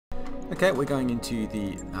Okay, we're going into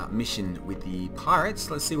the mission with the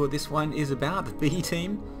pirates. Let's see what this one is about, the B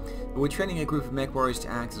team. We're training a group of mech warriors to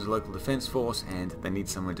act as a local defense force, and they need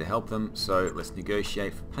someone to help them, so let's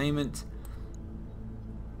negotiate for payment.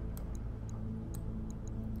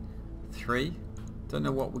 3. Don't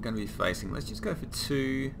know what we're going to be facing. Let's just go for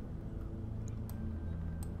 2.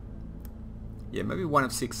 Yeah, maybe 1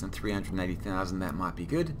 of 6 and 380,000, that might be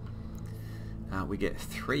good. We get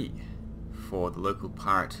 3 for the local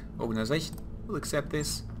pirate organization. We'll accept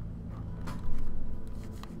this.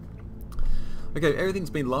 Okay, everything's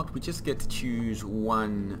been locked. We just get to choose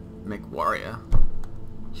one mech warrior.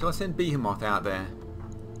 Shall I send Behemoth out there?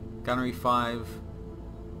 Gunnery 5.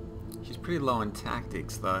 She's pretty low on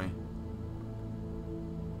tactics though.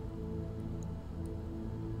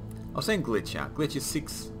 I'll send Glitch out. Glitch is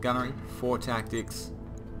 6 gunnery, 4 tactics.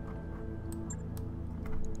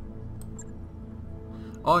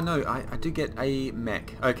 Oh no, I do get a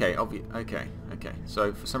mech. Okay, okay.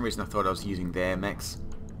 So for some reason I thought I was using their mechs.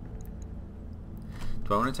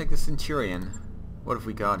 Do I want to take the Centurion? What have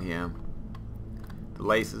we got here? The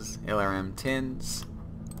lasers, LRM 10s.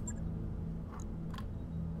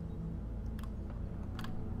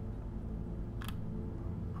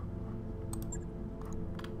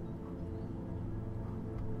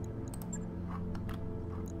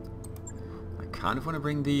 I kind of want to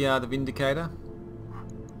bring the Vindicator.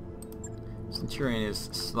 Centurion is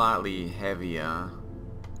slightly heavier.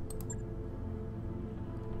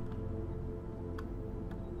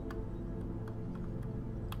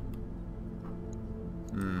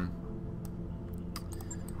 I'm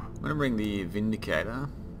going to bring the Vindicator.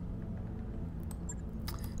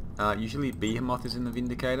 Usually Behemoth is in the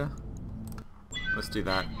Vindicator. Let's do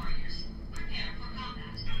that.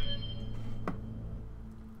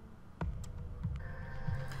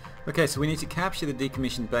 Okay, so we need to capture the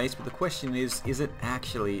decommissioned base, but the question is it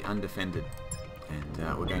actually undefended?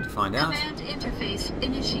 And we're going to find out. Command interface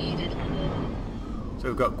initiated. So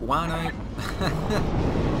we've got Guano.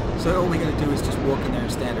 So all we're going to do is just walk in there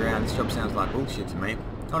and stand around. This job sounds like bullshit to me.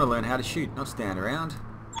 I want to learn how to shoot, not stand around.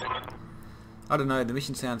 I don't know, the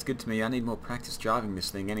mission sounds good to me. I need more practice driving this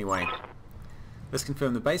thing anyway. Let's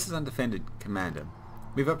confirm the base is undefended, Commander.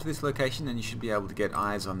 Move up to this location and you should be able to get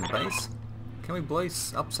eyes on the base. Can we blow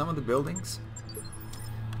up some of the buildings?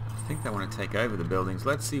 I think they want to take over the buildings.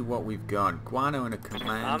 Let's see what we've got. Guano and a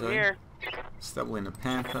Commando. I'm here. Stubble and a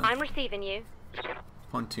Panther. I'm receiving you.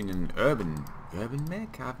 Pontoon and Urban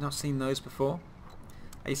mech? I've not seen those before.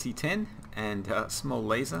 AC-10 and small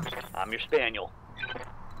laser. I'm your Spaniel.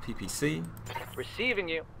 PPC. Receiving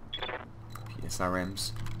you.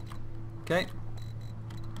 PSRMs. Okay.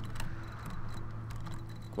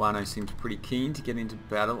 Guano seems pretty keen to get into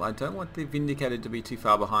battle. I don't want the Vindicator to be too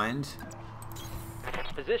far behind.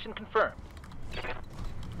 Position confirmed.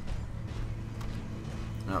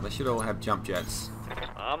 Oh, they should all have jump jets.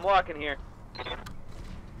 I'm walking here.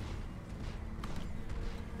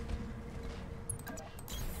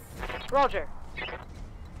 Roger.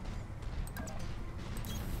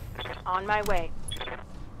 On my way.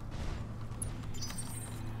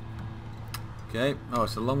 Okay, oh,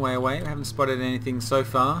 it's a long way away. I haven't spotted anything so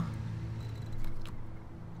far.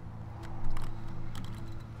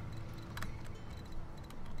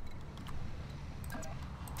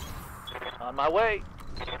 On my way.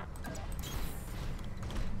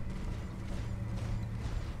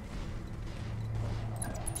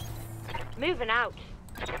 Moving out.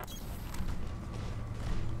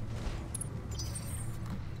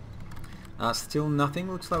 Still nothing.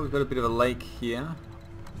 Looks like we've got a bit of a lake here.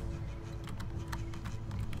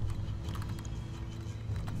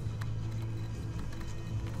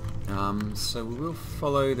 So we will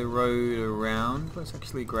follow the road around. Let's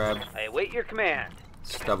actually grab I await your command.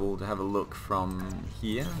 Stubble to have a look from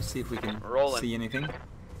here. See if we can Rolling. see anything.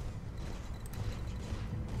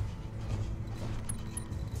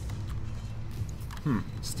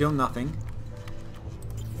 Still nothing.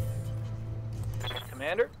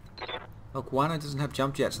 Commander? Oh, Guano doesn't have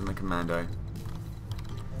jump jets on the Commando.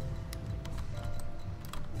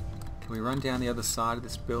 Can we run down the other side of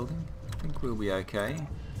this building? I think we'll be okay.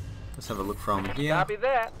 Let's have a look from here. Copy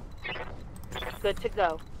that. Good to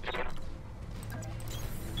go.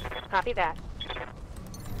 Copy that.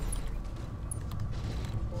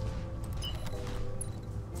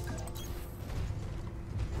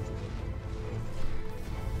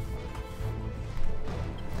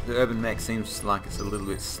 The urban mech seems like it's a little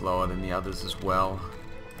bit slower than the others as well.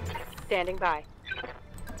 Standing by.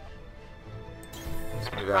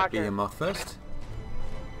 Let's move out Roger. Behemoth first.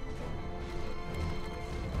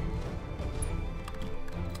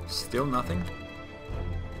 Still nothing.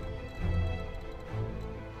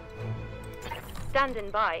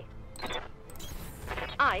 Standing by.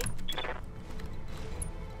 Aye.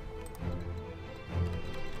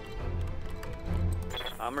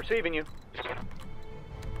 I'm receiving you.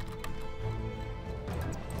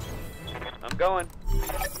 I'm going.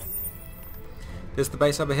 There's the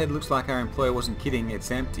base up ahead. Looks like our employer wasn't kidding.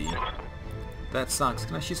 It's empty. That sucks.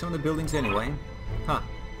 Can I shoot some of the buildings anyway? Huh.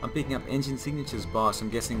 I'm picking up engine signatures, boss. I'm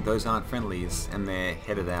guessing those aren't friendlies, and they're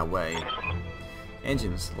headed our way.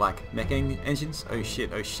 Engines? Like mech engines? Oh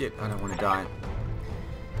shit, I don't want to die.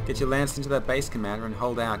 Get your lance into that base, Commander, and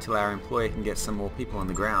hold out till our employer can get some more people on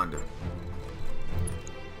the ground.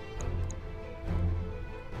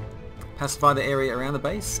 Pacify the area around the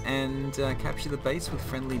base, and capture the base with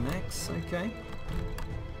friendly mechs. Okay.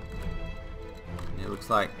 Yeah,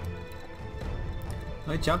 looks like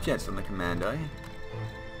no jump jets on the Commando.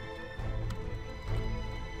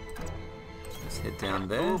 Let's head down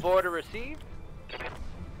there. Move order received.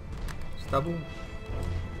 Double.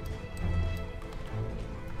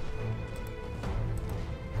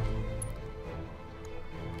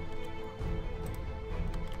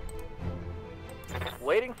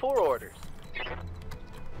 Waiting for orders.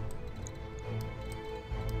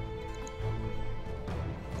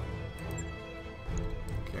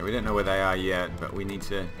 Okay, we don't know where they are yet, but we need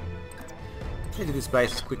to get to this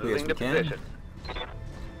base as quickly as Moving we to can. position.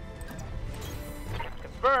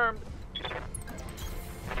 Confirmed.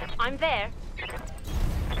 I'm there.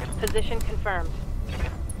 Position confirmed.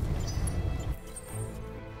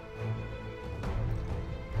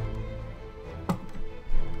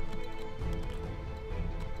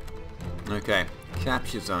 Okay,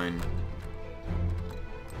 capture zone.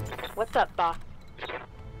 What's up, boss?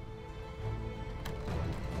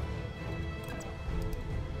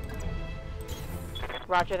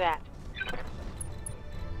 Roger that.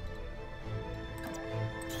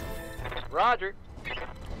 Roger.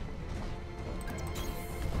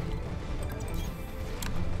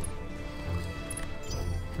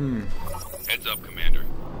 Heads up, Commander.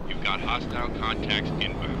 You've got hostile contacts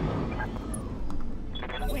inbound.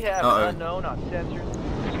 We have Uh-oh. an unknown on sensors.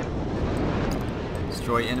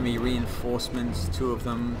 Destroy enemy reinforcements, 2 of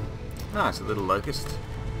them. Ah, it's a little locust.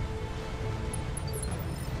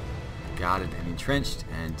 Guarded and entrenched,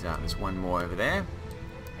 and there's 1 more over there.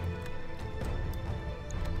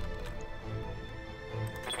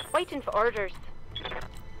 Waiting for orders.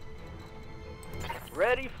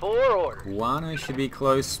 Ready for orders. Guano should be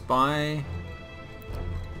close by.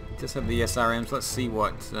 Just have the SRMs. Let's see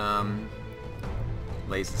what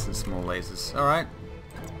lasers and small lasers. Alright.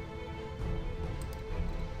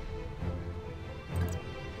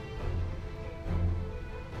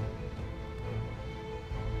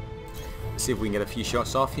 Let's see if we can get a few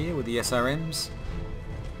shots off here with the SRMs.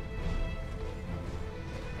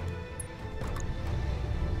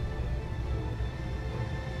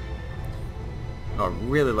 Oh,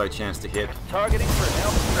 really low chance to hit. Targeting for an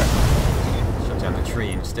Alpha Shut down the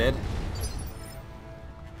tree instead.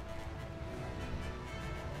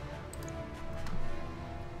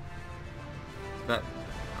 That,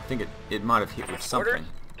 I think it might have hit with something. Orders?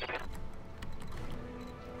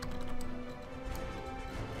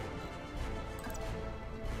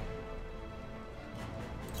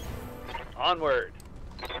 Onward.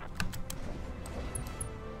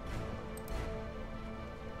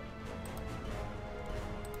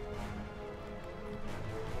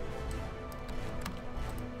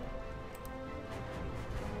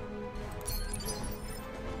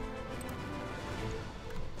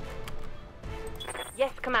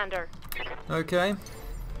 Yes, Commander. Okay.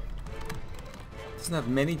 Doesn't have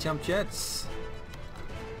many jump jets.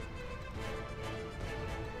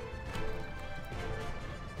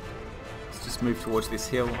 Let's just move towards this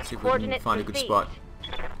hill, see if we can Coordinates find a good received. spot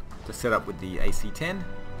to set up with the AC-10.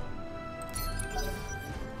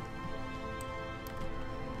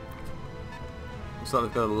 Looks like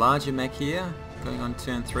they've got a larger mech here, going on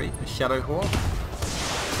turn 3, a Shadow Hawk.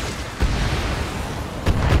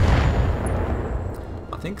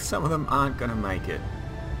 I think some of them aren't going to make it.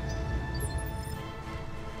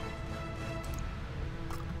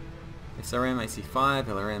 SRM, AC-5,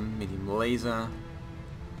 LRM, medium laser,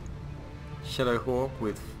 Shadow Hawk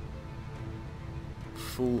with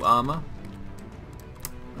full armor.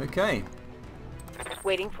 Okay.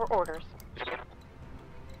 Waiting for orders.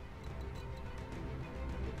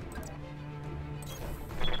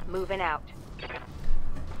 Moving out.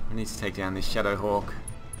 I need to take down this Shadow Hawk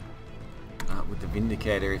with the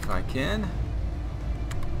Vindicator if I can.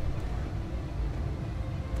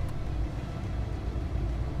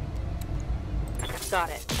 Got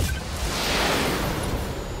it.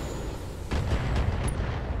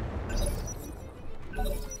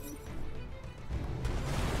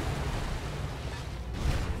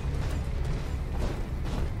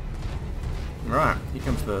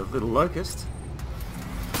 Here comes the little locust.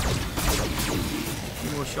 A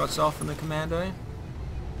few more shots off from the commando.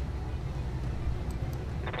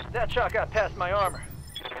 That shot got past my armor.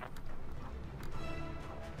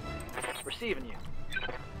 Receiving you.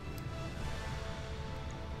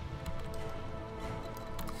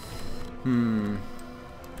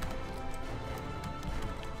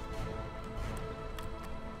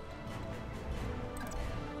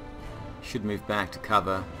 Should move back to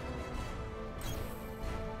cover.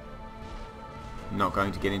 Not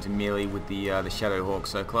going to get into melee with the Shadow Hawk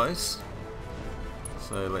so close.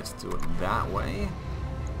 So let's do it that way.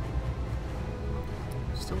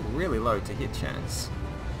 Still really low to hit chance.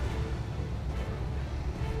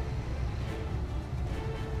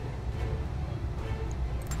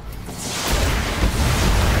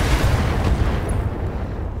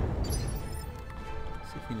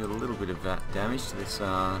 See if we can do a little bit of that damage to this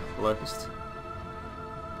locust.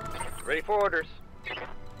 Ready for orders.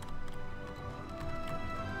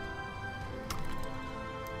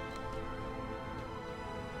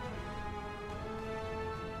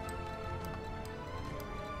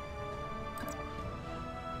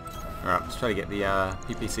 Alright, let's try to get the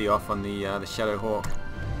PPC off on the Shadow Hawk.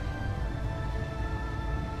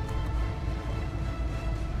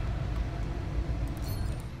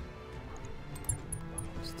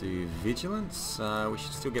 Let's do Vigilance. We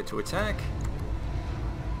should still get to attack.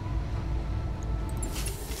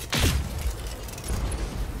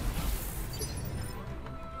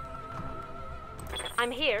 I'm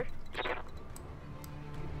here.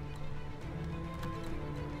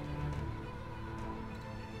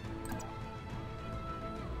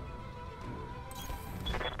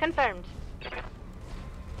 Confirmed.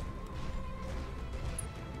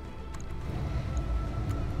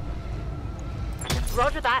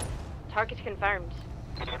 Roger that. Target confirmed.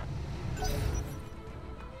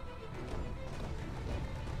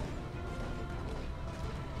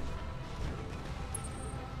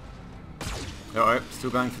 Uh-oh, still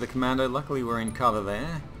going for the commando. Luckily we're in cover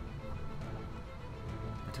there.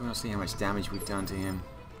 I do want to see how much damage we've done to him.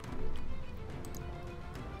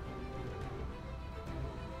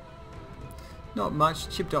 Not much.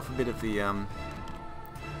 Chipped off a bit of the armor,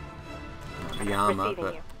 Receiving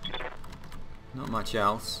but you. not much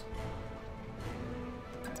else.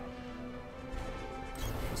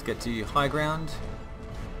 Let's get to high ground.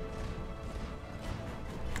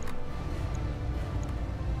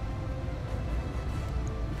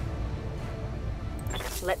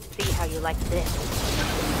 Let's see how you like this.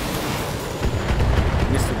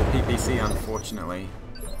 Missed with the PPC, unfortunately.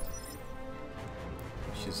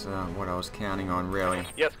 Which is what I was counting on, really.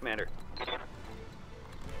 Yes, Commander.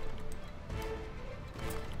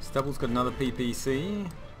 Stubble's got another PPC.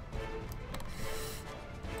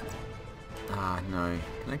 Ah, no.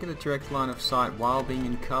 Can I get a direct line of sight while being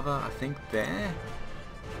in cover? I think there.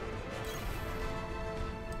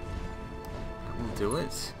 That will do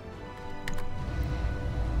it.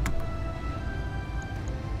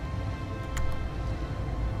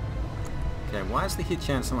 Okay, why is the hit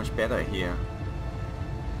chance so much better here?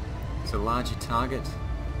 It's a larger target.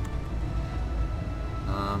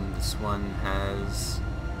 This one has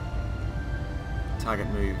target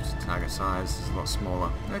moved, target size is a lot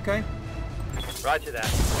smaller. Okay. Roger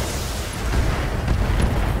that.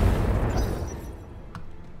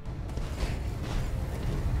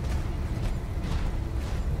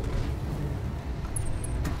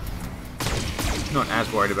 Not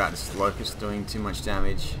as worried about this locust doing too much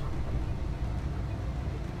damage.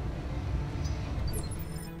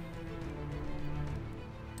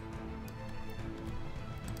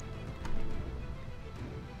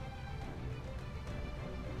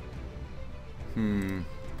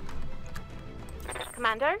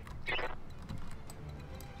 Commander?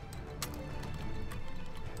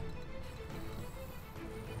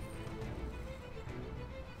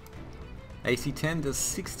 AC 10 does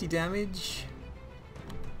 60 damage.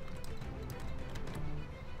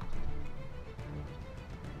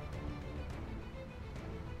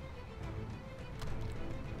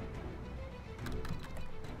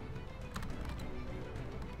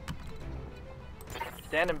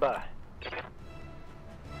 Standing by.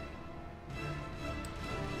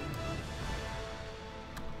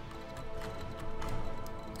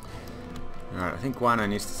 Alright, I think Guano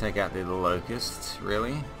needs to take out the locust,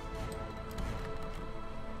 really. Can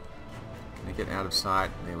I get out of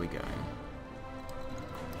sight? There we go.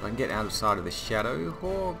 If I can get out of sight of the Shadow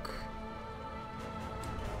Hawk.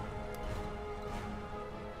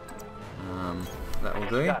 That will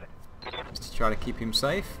do. Got it. Just to try to keep him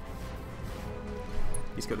safe.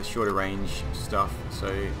 He's got the shorter range stuff,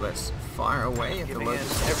 so let's fire away at the Giving in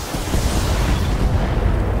locust. everything.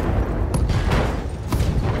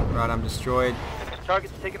 Right arm destroyed.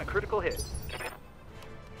 Target's taking a critical hit.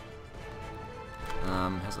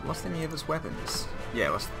 Has it lost any of its weapons? Yeah,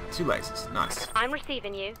 it lost 2 lasers. Nice. I'm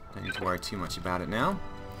receiving you. Don't need to worry too much about it now.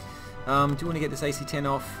 Do you want to get this AC-10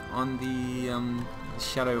 off on the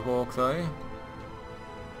Shadow Hawk though?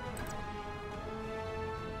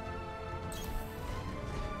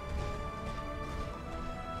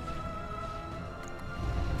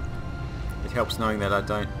 It helps knowing that I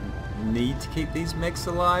don't need to keep these mechs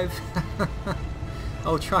alive.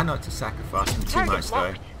 I'll try not to sacrifice them too Target much though.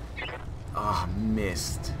 locked. Oh,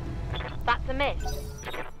 missed. That's a miss.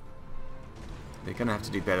 They're gonna have to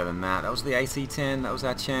do better than that. That was the AC-10. That was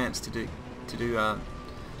our chance to do a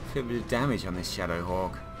fair bit of damage on this Shadow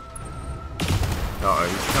Hawk. Uh-oh,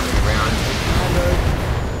 he's coming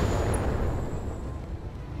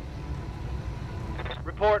around.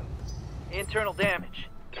 Reporting. Internal damage.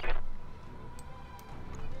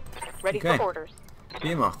 Ready Okay. for orders.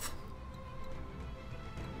 Behemoth.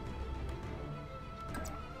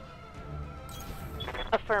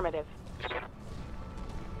 Affirmative. I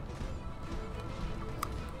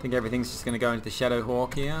think everything's just going to go into the Shadow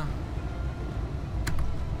Hawk here.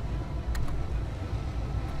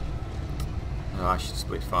 Oh, I should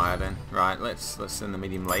split fire then. Right, let's send the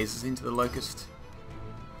medium lasers into the Locust.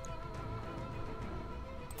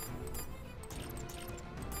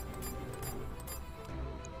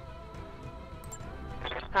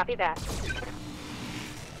 Copy that.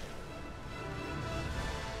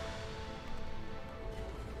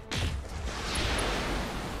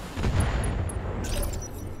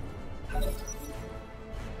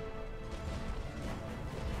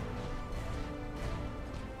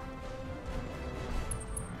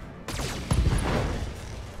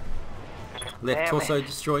 Left Damn torso it.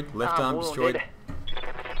 destroyed, left I'm arm wounded. destroyed.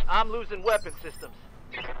 I'm losing weapon systems.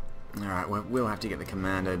 Alright, we'll have to get the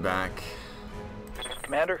commando back.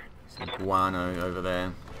 Commander? Some guano over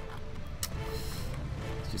there.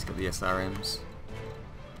 Let's just get the SRMs.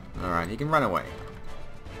 Alright, he can run away.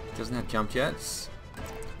 He doesn't have jump jets.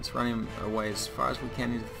 Let's run him away as far as we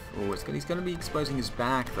can. Oh, he's going to be exposing his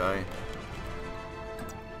back though.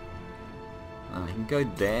 He can go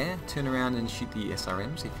there, turn around and shoot the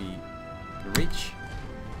SRMs if he can reach.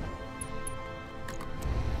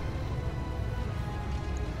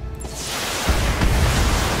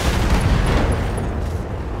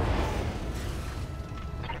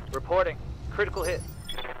 Reporting. Critical hit.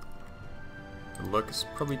 The Locust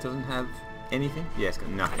probably doesn't have anything. Yeah, it's got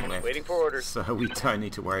nothing left. Waiting for orders. So we don't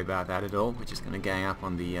need to worry about that at all. We're just going to gang up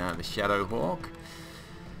on the Shadow Hawk.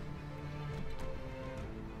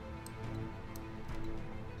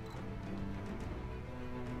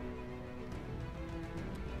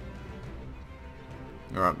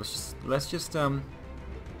 All right, let's just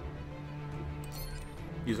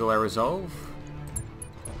use all our resolve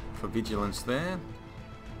for vigilance there.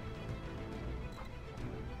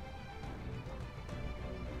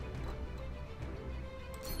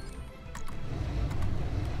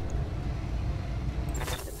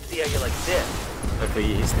 See how you like this. Hopefully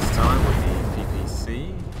he hits this time with the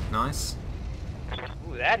PPC. Nice.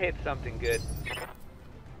 Ooh, that hit something good.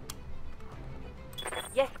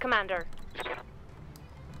 Yes, Commander.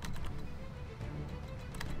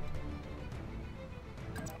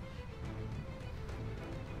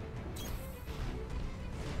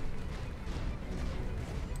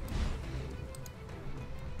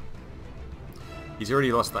 He's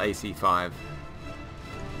already lost the AC-5.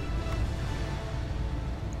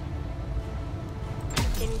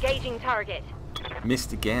 Engaging target.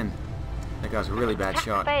 Missed again. That guy's a really bad Attack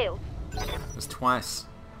shot. failed. It's twice.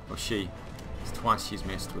 Or she. It's twice she's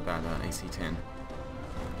missed with that AC-10.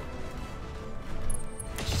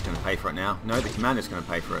 She's going to pay for it now. No, the commander's going to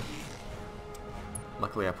pay for it.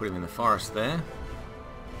 Luckily I put him in the forest there.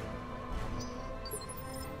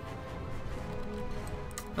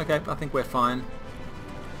 Okay, I think we're fine.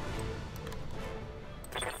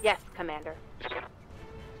 Yes, Commander.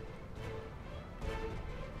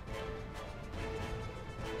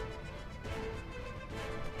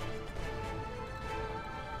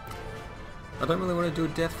 I don't really want to do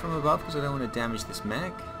a death from above because I don't want to damage this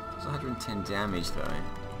mech. It's 110 damage though.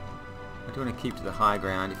 I do want to keep to the high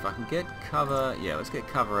ground. If I can get cover, yeah, let's get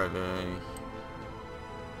cover over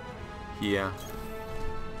here.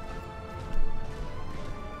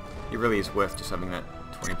 It really is worth just having that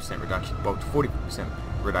 20% reduction, well, 40%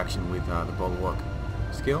 reduction with the bulwark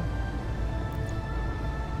skill.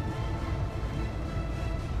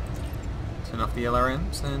 Turn off the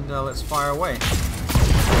LRMs and let's fire away.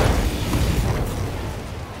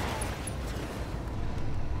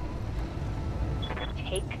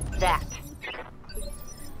 Take that.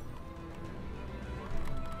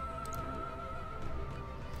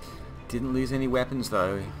 Didn't lose any weapons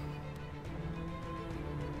though.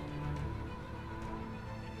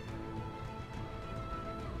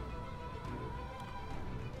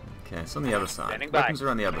 Okay, it's on the other side. Standing by. Weapons are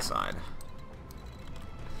on the other side.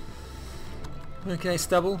 Okay,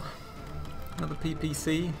 stubble. Another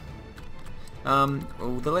PPC.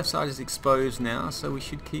 Well, the left side is exposed now, so we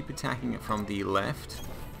should keep attacking it from the left.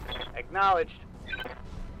 Acknowledged.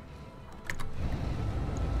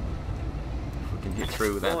 If we can hit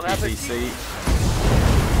through with that Pulling up a PPC.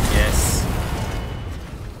 Yes.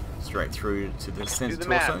 Straight through to the Do center the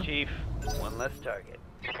torso. math, Chief. One less target.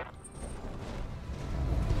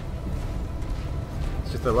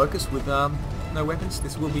 It's just the Locust with no weapons.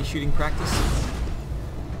 This will be shooting practice.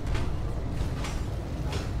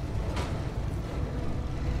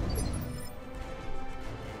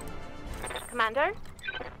 Commander?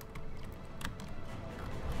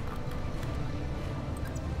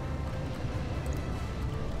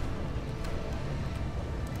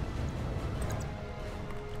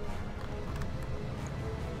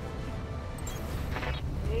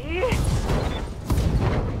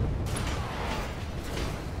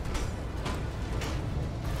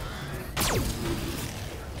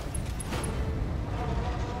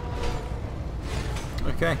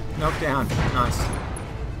 Okay, knockdown. Nice.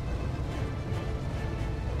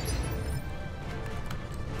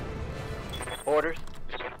 Orders.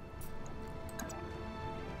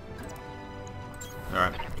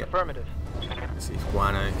 Alright, get. Affirmative. Let's see if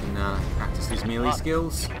Guano can practice his melee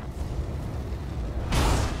skills. A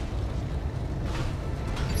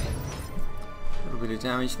little bit of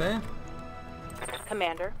damage there.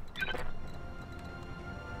 Commander?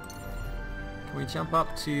 Can we jump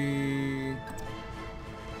up to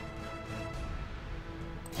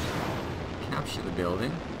capture the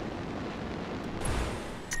building?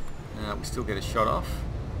 We still get a shot off.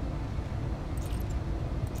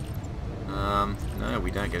 No,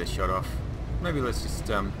 we don't get a shot off. Maybe let's just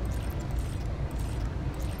yeah,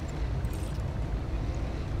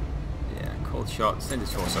 cold shot, send it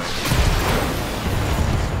torso.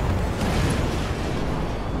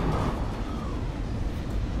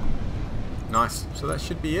 Nice. So that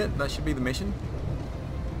should be it. That should be the mission.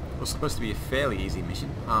 It was supposed to be a fairly easy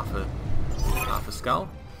mission. Half a skull.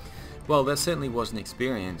 Well, that certainly wasn't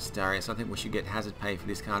experienced, Darius. I think we should get hazard pay for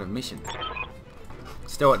this kind of mission.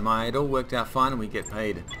 Stow it, Maya. It all worked out fine and we get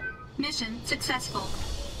paid. Mission successful.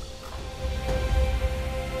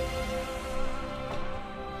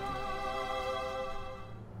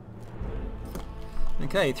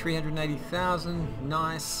 Okay, 380,000.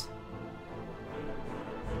 Nice.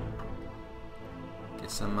 Get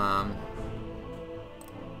some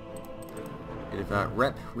bit of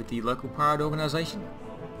rep with the local pirate organisation.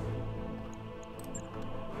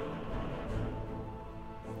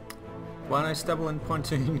 Guano, Stubble and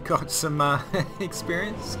Pontoon got some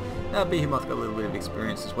experience. Behemoth got a little bit of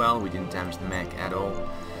experience as well. We didn't damage the mech at all,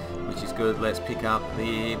 which is good. Let's pick up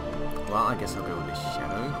the... well, I guess I'll go with the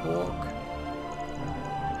Shadow Hawk.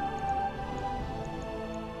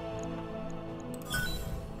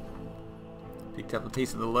 Picked up a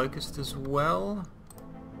piece of the Locust as well.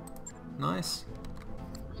 Nice.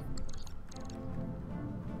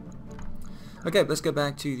 Okay, let's go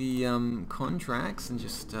back to the contracts and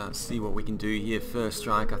just see what we can do here. First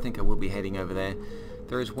strike, I think I will be heading over there.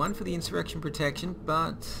 There is one for the insurrection protection,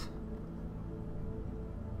 but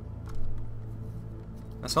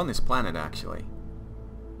that's on this planet actually.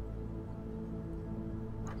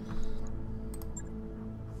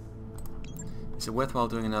 Is it worthwhile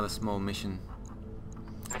doing another small mission?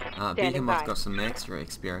 Behemoth got some extra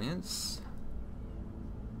experience.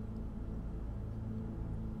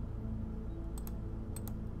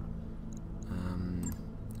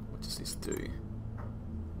 What does this do?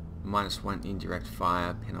 -1 indirect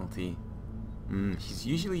fire penalty. He's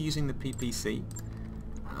usually using the PPC.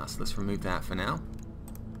 So let's remove that for now.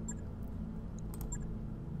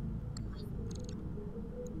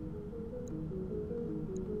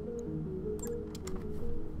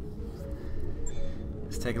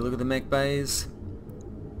 Take a look at the mech bays.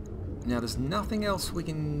 Now there's nothing else we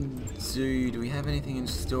can do. Do we have anything in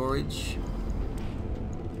storage?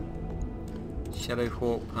 Shadow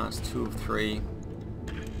Hawk parts 2 of 3.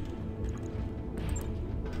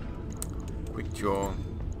 Quick draw.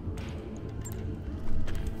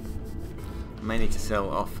 I may need to sell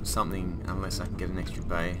off something unless I can get an extra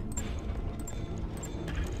bay.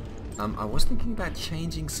 I was thinking about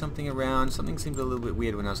changing something around. Something seemed a little bit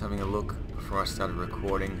weird when I was having a look before I started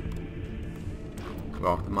recording.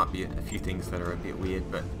 Well, there might be a few things that are a bit weird,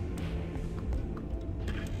 but...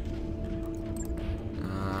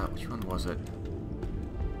 which one was it?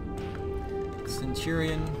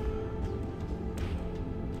 Centurion.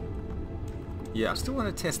 Yeah, I still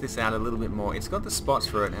want to test this out a little bit more. It's got the spots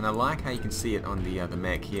for it, and I like how you can see it on the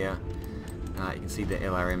mech here. You can see the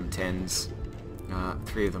LRM-10s,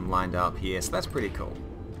 3 of them lined up here, so that's pretty cool.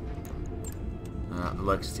 The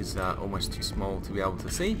Locust is almost too small to be able to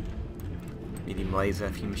see. Medium laser,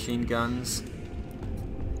 a few machine guns.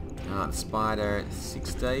 The Spider,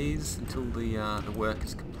 6 days until the work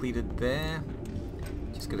is completed there.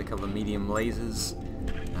 Just got a couple of medium lasers.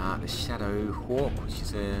 The Shadow Hawk, which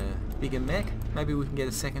is a bigger mech. Maybe we can get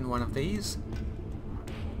a second one of these.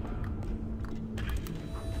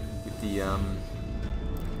 With the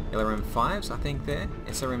LRM-5s, I think there.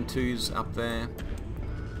 SRM-2s up there.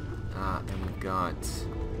 Then we've got...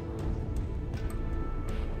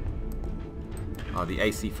 Oh, the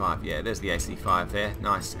AC-5. Yeah, there's the AC-5 there.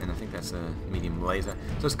 Nice. And I think that's a medium laser.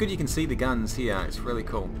 So it's good you can see the guns here. It's really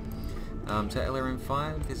cool. So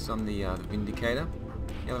LRM-5, this is on the Vindicator.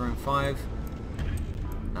 LRM-5,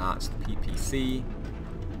 it's the PPC.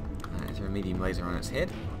 Is there a medium laser on its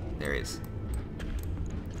head? There is.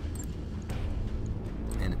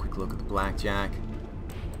 And a quick look at the Blackjack.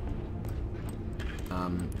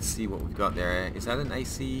 Let's see what we've got there. Is that an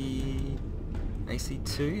AC2?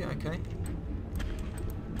 Okay.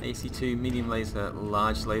 AC2, medium laser,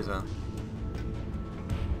 large laser.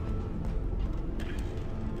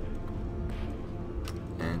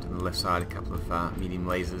 And on the left side a couple of medium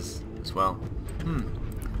lasers as well.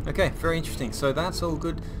 Okay, very interesting. So that's all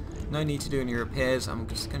good. No need to do any repairs. I'm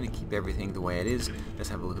just going to keep everything the way it is. Let's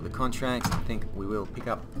have a look at the contracts. I think we will pick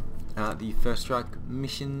up the First Strike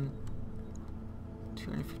mission.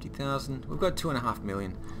 250,000. We've got 2.5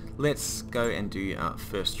 million. Let's go and do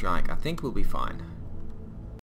First Strike. I think we'll be fine.